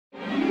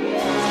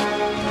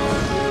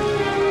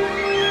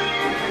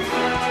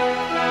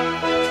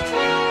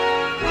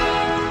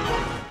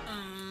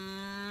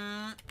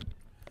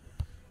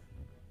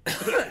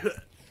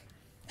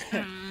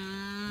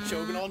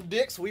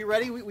So we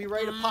ready? We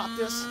ready to pop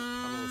this?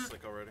 I'm a little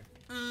sick already.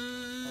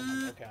 Oh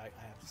my, okay,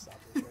 I have to stop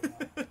this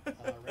right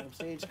now. Random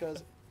stage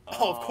goes.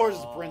 Oh, of course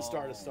it's Bryn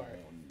Star to start.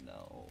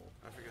 No.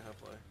 I forget how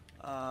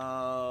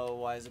to play.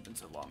 Why has it been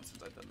so long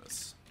since I've done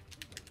this?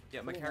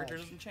 Yeah, my Pretty character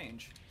much. doesn't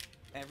change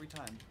every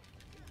time.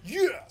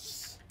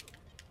 Yes!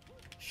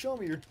 Show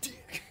me your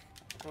dick.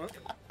 What?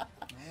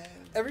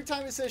 Every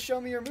time it says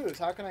show me your moves,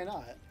 how can I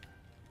not?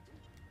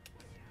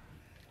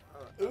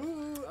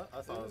 Ooh. I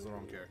thought it was the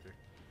wrong character.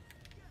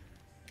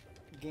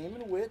 Game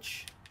 &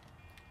 Witch.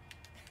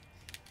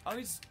 I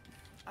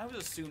would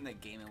assume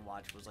that Game &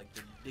 Watch was like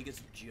the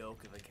biggest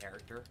joke of a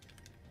character.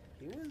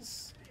 He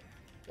was...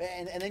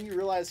 And then you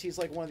realize he's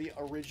like one of the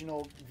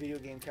original video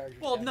game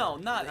characters. Well, ever. no,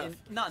 not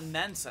in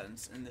that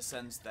sense. In the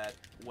sense that,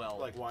 well,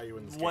 Like, why are you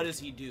in this what game? does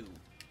he do?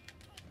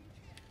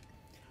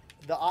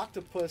 The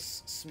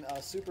Octopus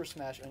Super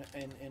Smash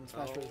in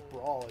Smash Bros.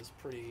 Brawl is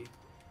pretty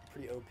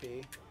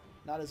OP.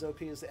 Not as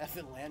OP as the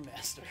effing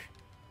Landmaster.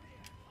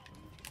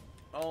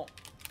 Oh,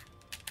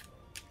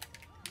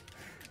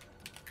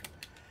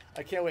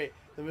 I can't wait.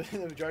 The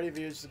majority of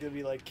videos is gonna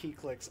be like key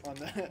clicks on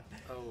the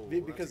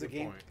because that's a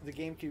good point. the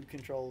GameCube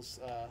controls.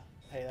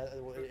 Hey,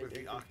 With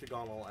the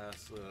octagonal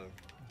ass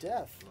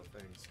Def.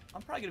 things.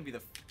 I'm probably gonna be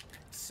the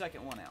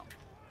second one out.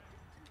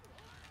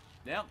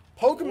 Yep.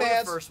 Pokemans. Or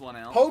the first one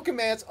out.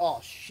 Pokemans. Oh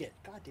shit!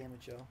 God damn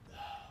it, Joe.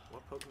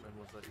 What Pokemon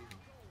was that even?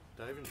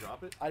 Did I even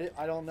drop it?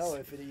 I don't know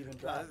if it even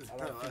dropped.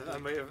 I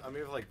may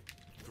have like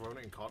thrown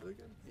it and caught it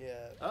again. Yeah.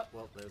 Oh,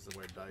 well, there's the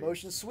way to die.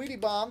 Motion Sweetie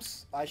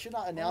Bombs. I should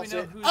not announce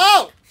it. who's-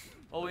 Oh!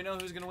 Well, we know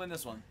who's gonna win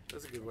this one.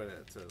 That's a good way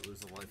to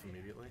lose a life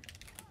immediately.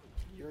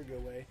 You're a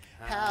good way.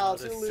 How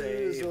to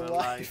lose a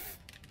life.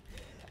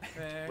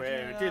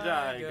 Where did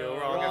I go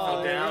wrong? I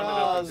fell down and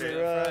up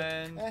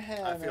friend.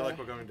 I feel like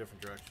we're going in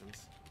different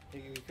directions.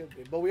 We could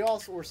be, but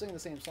we're singing the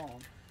same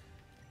song.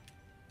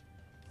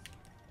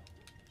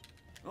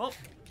 Oh,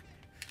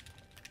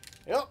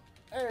 Yep.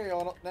 Hey,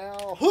 on up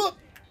now. Hook.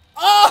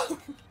 Oh!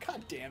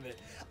 God damn it!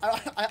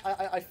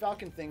 I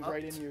Falcon things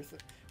right into your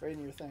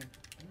thing.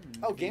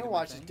 Oh, Game &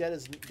 Watch is dead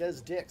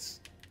as dicks.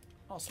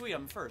 oh, sweet!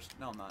 I'm first.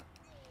 No, I'm not.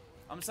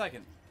 I'm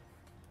second.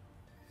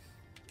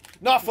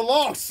 Not for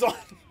long, son.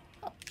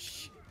 Oh,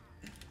 shit.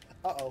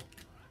 Uh-oh.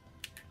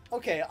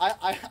 Okay,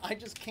 I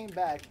just came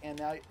back and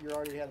now you're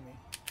already ahead of me.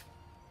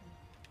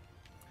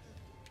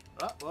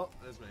 Oh, well,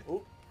 there's me.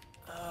 Oh.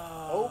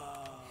 Oh.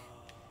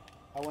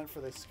 I went for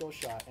the skill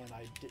shot and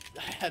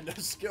I had no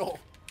skill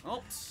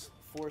Oops.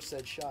 for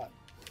said shot.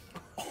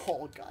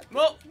 Oh god.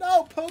 Well.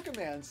 No,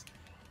 Pokemans.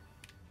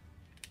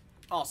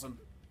 Awesome.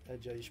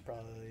 Joe, you should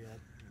probably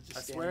just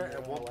I stand swear, there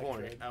at on one the point,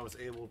 electrode. I was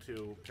able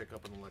to pick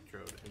up an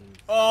electrode. And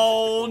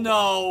Oh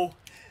no.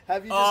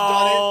 Have you just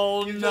done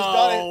Oh, it? You've just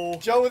done no.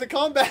 it. Joe with the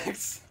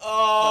comebacks.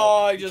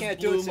 Oh, No, I you just can't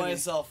do blew it to me.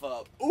 myself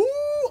up.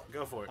 Ooh.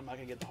 Go for it. I'm not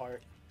gonna get the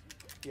heart.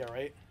 Yeah,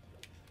 right?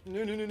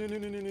 No.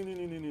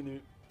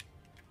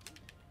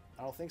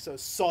 I don't think so,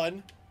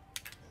 son.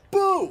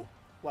 Boo!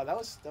 Wow, that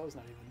was not even.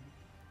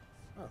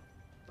 Oh,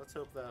 let's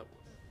hope that.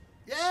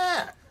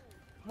 Yeah!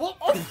 What?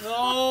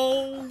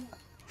 No.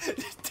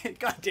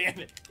 God damn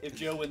it! If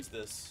Joe wins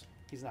this,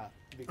 He's not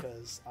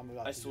because I'm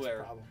about I to swear,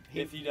 use problem.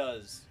 if he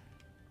does,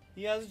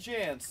 he has a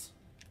chance.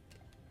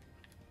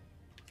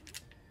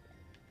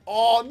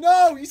 Oh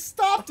no! He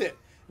stopped it.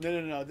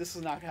 No. This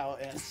is not how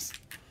it ends.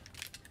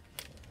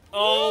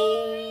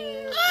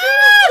 Oh.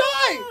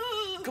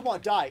 Die! Come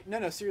on, die.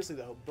 No, seriously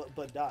though,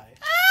 but die.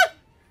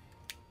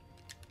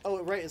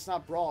 Oh, right, it's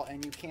not brawl,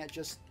 and you can't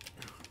just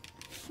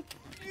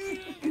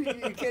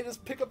you can't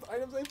just pick up the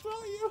items they throw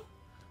at you.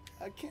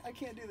 I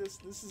can't do this.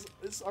 This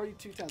is already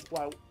 2 times.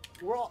 Wow,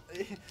 we're all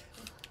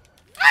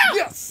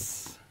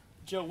yes.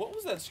 Joe, what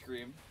was that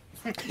scream?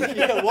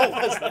 Yeah, what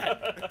was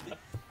that?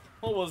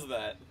 What was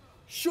that?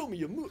 Show me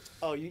your moves.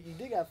 Oh, you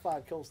did have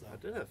 5 kills though. I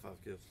did have 5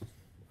 kills.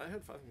 I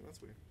had 5.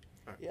 That's weird.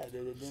 All right. Yeah, it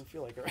didn't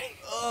feel like it, right?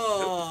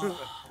 Oh.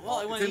 Well,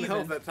 I It went didn't help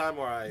even. that time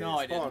where I No,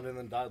 I spawned didn't. and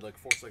then died like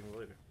 4 seconds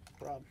later.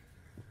 Problem.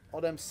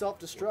 All them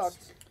self-destruct.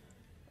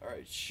 All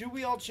right, should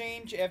we all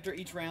change after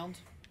each round?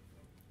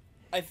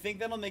 I think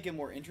that'll make it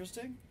more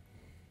interesting.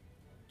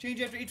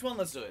 Change after each one.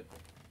 Let's do it.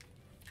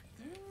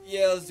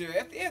 Yeah, let's do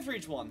it after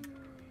each one.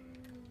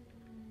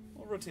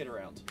 We'll rotate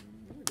around.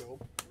 There we go.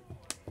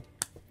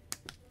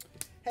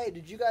 Hey,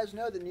 did you guys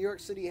know that New York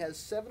City has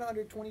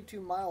 722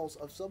 miles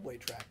of subway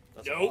track?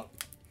 That's a lot.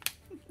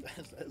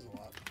 That is a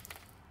lot.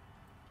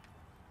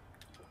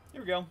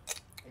 Here we go.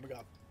 Oh my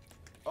god.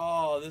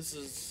 Oh, this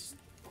is.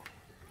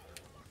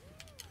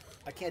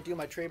 I can't do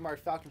my trademark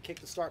Falcon kick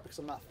to start because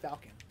I'm not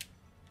Falcon.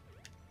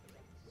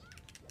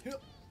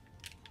 Yep.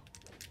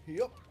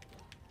 Yep.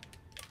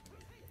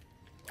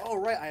 Oh,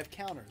 right, I have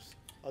counters.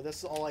 Oh,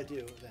 that's all I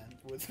do then.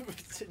 With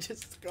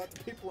just got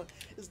the people,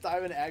 just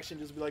dive into action,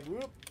 just be like,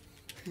 whoop.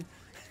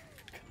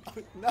 Oh,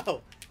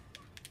 no.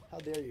 How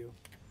dare you.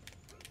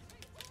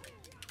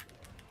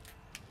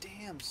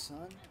 Damn,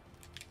 son.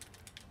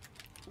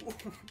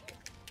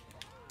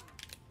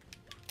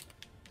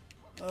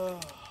 Are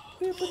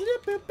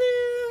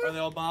they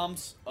all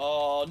bombs?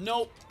 Oh,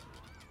 nope.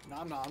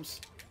 Nom noms.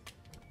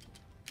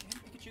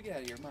 Pikachu, get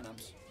out of here. My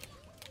numbs.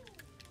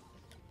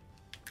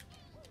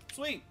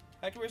 Sweet.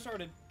 Back to where I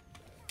started.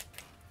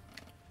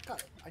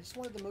 God, I just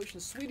wanted the motion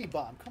Sweetie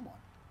Bomb. Come on.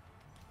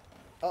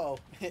 Uh-oh.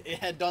 It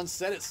had done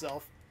set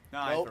itself. No,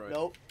 Nope, I threw it.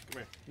 nope. Come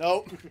here.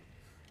 Nope.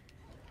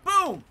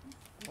 Boom!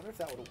 I wonder if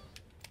that would.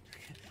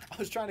 I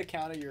was trying to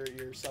counter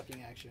your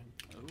sucking action.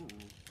 Ooh.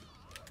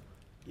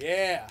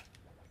 Yeah.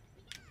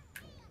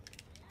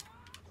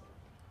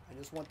 I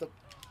just want the.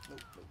 Nope,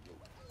 nope,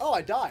 nope. Oh,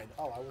 I died.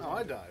 Oh, I was. Oh,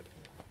 I died.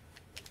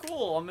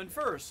 Cool, I'm in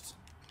first.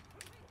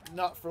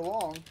 Not for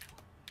long.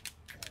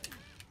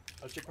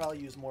 I should probably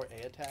use more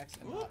A attacks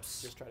and not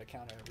Oops. just try to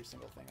counter every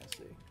single thing I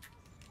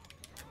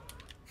see.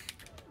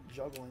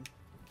 Juggling.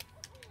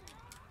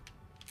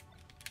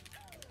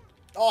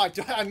 Oh,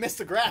 I missed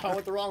the grab. I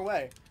went the wrong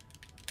way.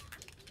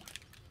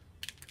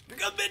 Here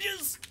come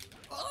bitches!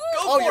 Oh,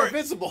 Go you're for it!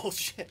 invincible.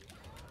 Shit.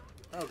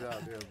 Oh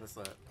god, yeah, I missed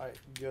that. Alright,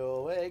 go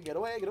away, get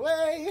away, get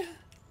away!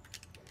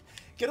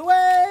 Get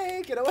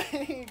away, get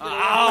away, get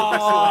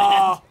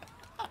Ah!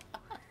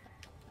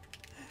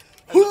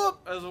 away!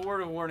 As a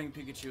word of warning,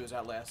 Pikachu has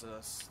outlasted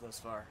us thus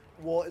far.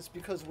 Well, it's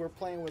because we're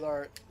playing with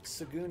our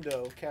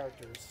Segundo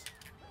characters.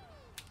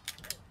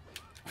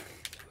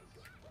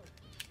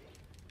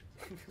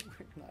 We're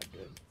not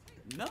good.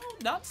 No,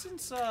 not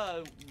since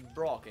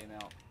Brawl came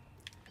out.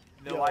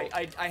 Though Yo.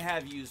 I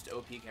have used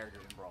OP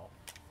characters in Brawl.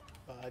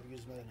 I've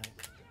used Meta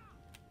Knight.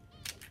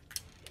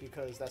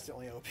 Because that's the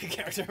only OP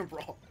character in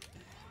Brawl.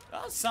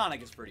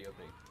 Sonic is pretty OP.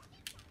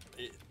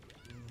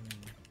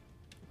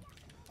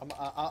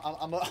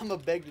 I'm a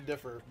beg to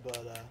differ,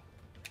 but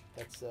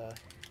that's oh.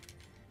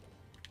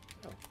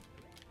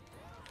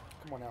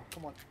 Come on now,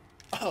 come on.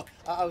 Oh,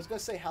 I was gonna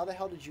say, how the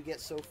hell did you get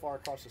so far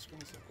across the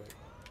screen so quick?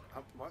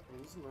 What?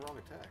 I'm using the wrong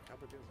attack. How'd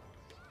I do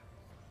that?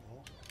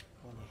 Well,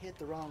 when you hit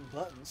the wrong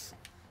buttons.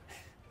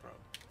 Bro.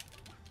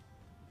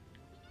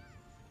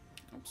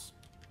 Oops.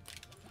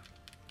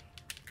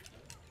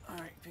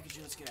 Alright,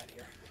 Pikachu, let's get out of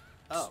here.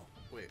 Oh,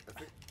 wait. I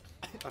think...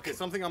 Okay,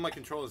 something on my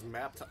controller is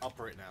mapped to up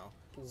right now.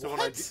 So when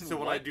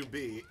What? I do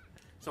B,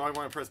 so I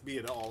want to press B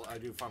at all, I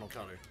do Final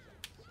Counter.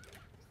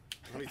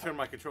 Let me turn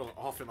my controller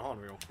off and on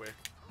real quick.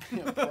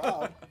 Yeah,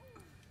 proud.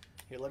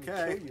 Here, let me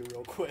Okay. kill you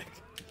real quick.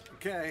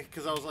 Okay,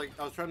 because I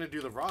was trying to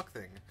do the rock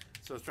thing,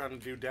 so I was trying to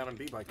do down and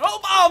B by.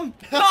 Oh,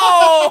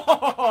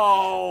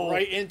 no!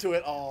 Right into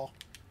it all.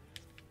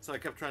 So I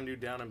kept trying to do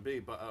down and B,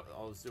 but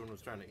all I was doing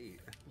was trying to eat.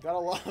 Got a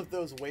lot of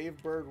those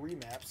Wavebird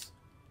remaps.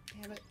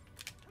 Damn it.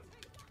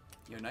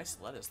 Yo, nice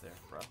lettuce there,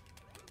 bro.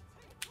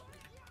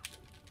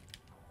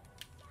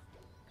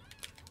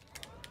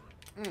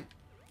 Mm.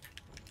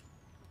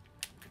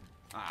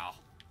 Ow.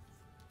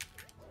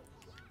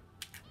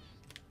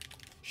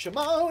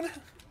 Shimon!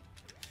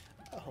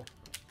 Oh.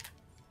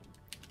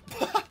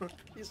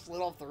 He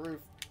slid off the roof.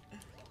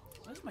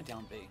 Where's my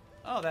down B?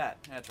 Oh,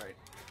 that's right.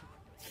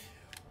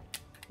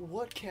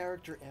 What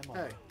character am I?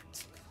 Hey.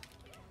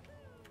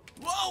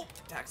 Whoa!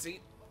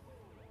 Taxi.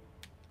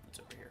 What's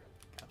over here?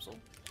 Capsule.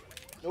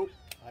 Nope.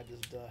 I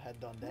just had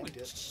done danked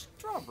it.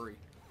 Strawberry.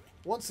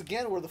 Once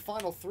again, we're the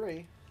final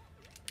three.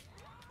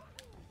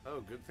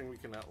 Oh, good thing we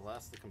can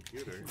outlast the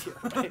computer.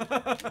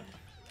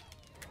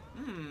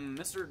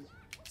 Mr.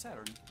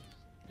 Saturn.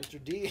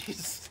 Mr.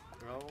 D's.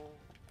 Oh.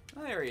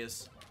 Oh, there he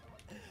is.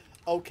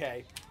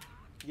 Okay.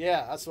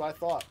 Yeah, that's what I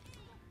thought.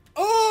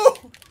 Oh!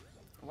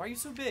 Why are you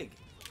so big?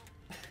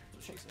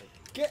 That's what she said.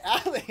 Get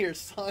out of here,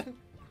 son.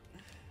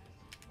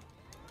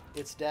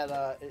 It's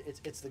that,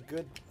 it's the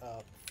good,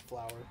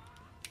 flower.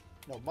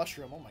 No,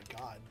 mushroom. Oh my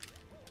god.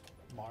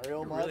 Mario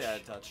You're much? really out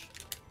of touch.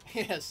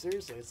 Yeah,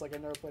 seriously. It's like I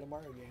never played a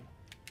Mario game.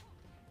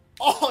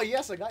 Oh,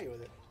 yes, I got you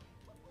with it.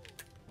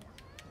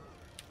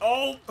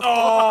 Oh!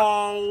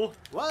 Oh!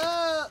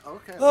 What?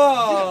 Okay.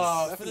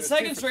 Oh, Yes. for the That's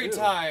second two for straight two.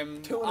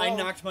 time, 2-0. I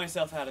knocked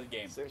myself out of the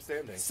game. Same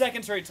standing.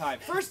 Second straight time.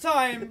 First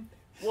time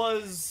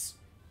was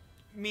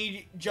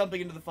me jumping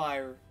into the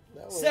fire.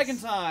 That was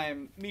Second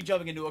time, me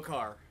jumping into a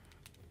car.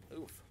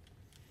 Oof.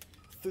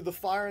 through the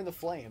fire and the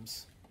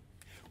flames.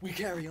 We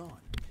carry on.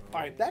 All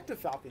right, back to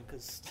Falcon,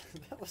 because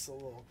that was a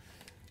little...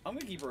 I'm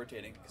gonna keep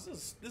rotating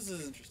because this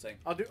is interesting.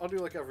 I'll do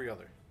like every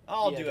other.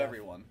 I'll Yeah, do yeah.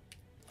 everyone.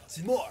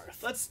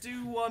 Morph. Let's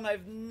do one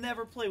I've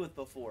never played with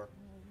before.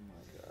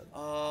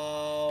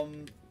 Oh my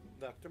god.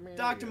 Dr. Mario.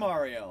 Dr.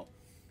 Mario.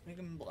 Make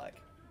him black.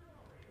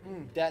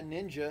 Dat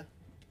Ninja.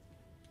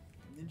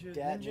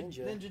 Dat Ninja.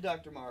 Ninja. Ninja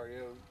Dr.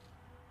 Mario.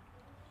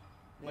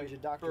 Ninja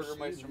Dr. Burger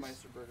Meister Seuss.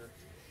 Meister Burger.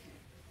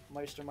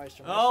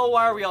 Meister. Oh,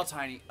 why are we all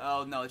tiny?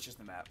 Oh no, it's just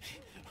the map.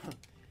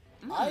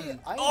 I enjoy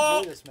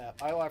Oh! this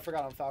map. Oh, I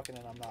forgot I'm Falcon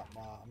and I'm not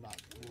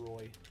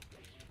Roy.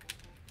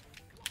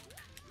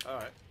 All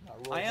right.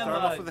 Not Roy. I am,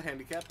 Start off with a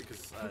handicap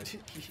because I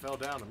fell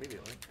down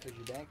immediately. Because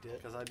you danked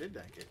it. Because I did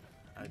dank it.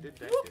 I did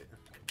dank it.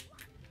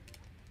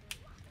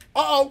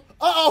 Uh-oh!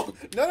 Uh-oh!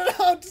 No!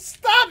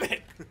 Stop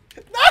it!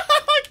 No!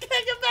 I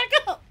can't get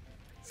back up!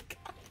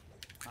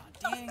 God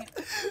dang it.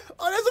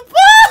 Oh,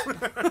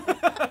 there's a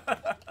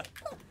bomb!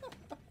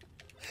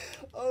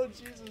 Oh,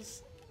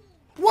 Jesus.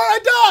 What? I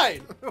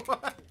died!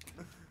 What?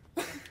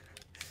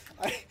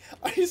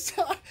 I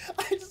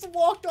just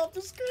walked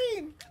the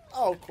screen.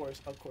 Oh, of course.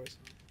 I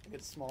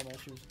get small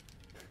meshes.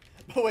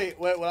 But wait,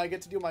 when I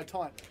get to do my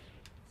taunt.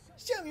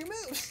 Show me your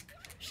moves.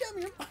 Show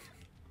me your...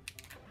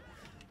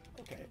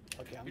 Okay,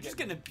 You're just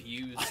getting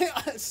abused.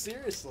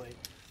 Seriously.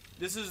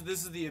 This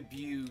is the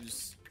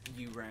abuse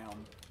you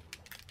round.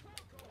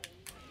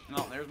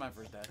 No, there's my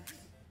first death.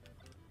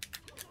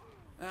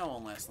 That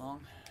won't last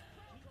long.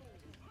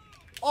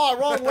 Oh,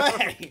 wrong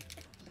way!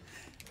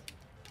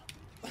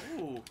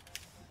 Ooh.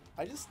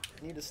 I just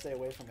need to stay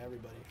away from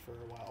everybody for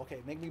a while. Okay,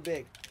 make me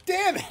big.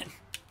 Damn it!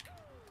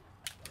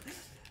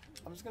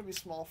 I'm just gonna be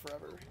small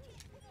forever.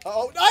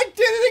 Uh-oh, I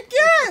did it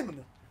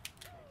again!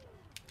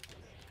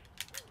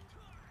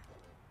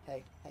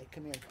 Hey,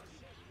 come here.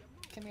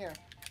 Come here.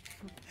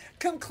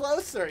 Come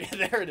closer.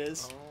 Yeah, there it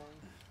is.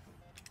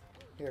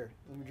 Here,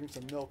 let me drink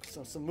some milk,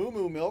 some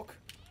moo-moo milk.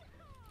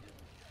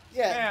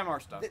 Yeah, more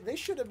stuff. They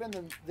should have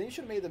been they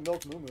should have made the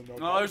milk moo-moo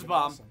milk. No, there's a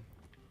bomb. Awesome.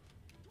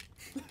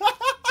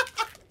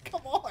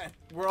 Come on.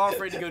 We're all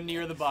afraid to go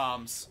near the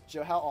bombs.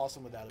 Joe, how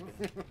awesome would that have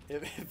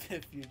been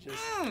if you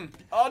just...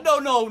 Oh,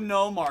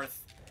 no, Marth.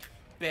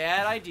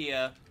 Bad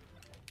idea.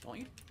 Don't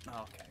you?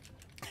 Oh, okay.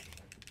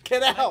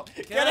 Get out!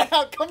 Get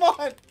out! Come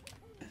on!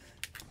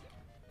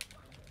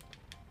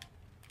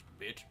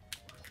 Bitch.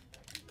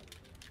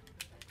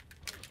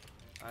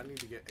 I need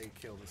to get a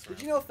kill this round.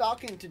 Did you know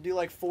Falcon could do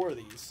like 4 of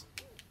these?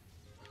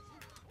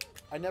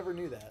 I never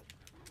knew that.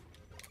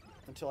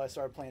 Until I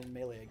started playing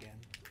Melee again.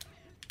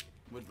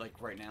 With, like,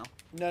 right now?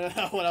 No,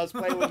 when I was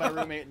playing with my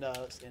roommate in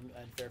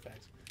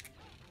Fairfax.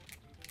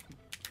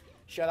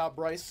 Shout out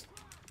Bryce.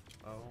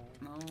 Oh.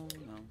 No.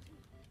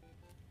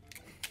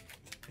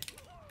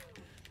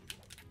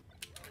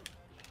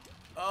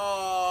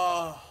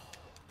 Oh.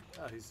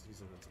 Oh, he's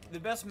invincible. The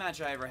best match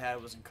I ever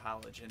had was in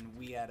college, and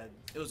we had it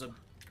was a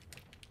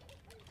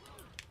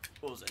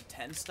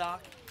 10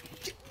 stock?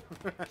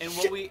 And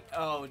what we,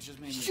 it just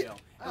made me go.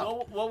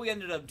 And what we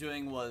ended up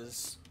doing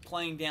was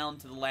playing down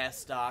to the last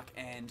stock,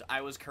 and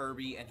I was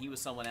Kirby, and he was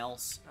someone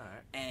else.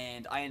 Alright.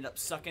 And I ended up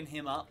sucking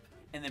him up,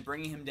 and then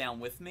bringing him down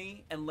with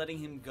me, and letting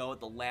him go at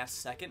the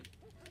last second.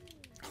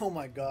 Oh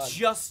my god.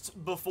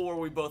 Just before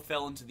we both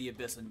fell into the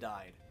abyss and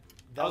died.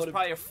 That was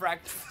probably a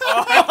fract.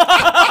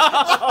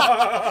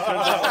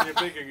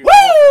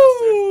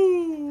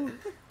 Woo!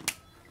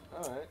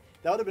 Alright.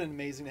 That would have been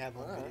amazing to have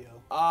on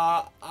video.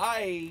 I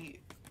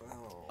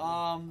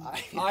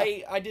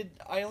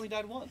only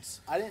died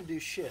once. I didn't do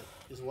shit.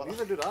 Is what.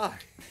 Neither did I.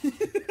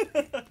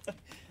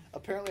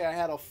 Apparently, I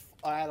had a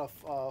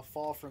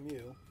fall from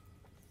you.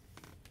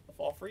 A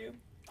fall for you?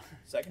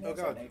 Second. Oh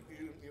god,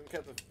 you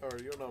kept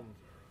you and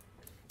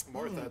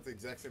Martha at the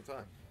exact same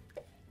time.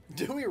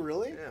 Do we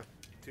really? Yeah,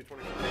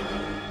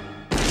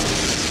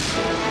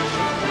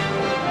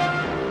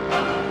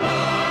 2:25.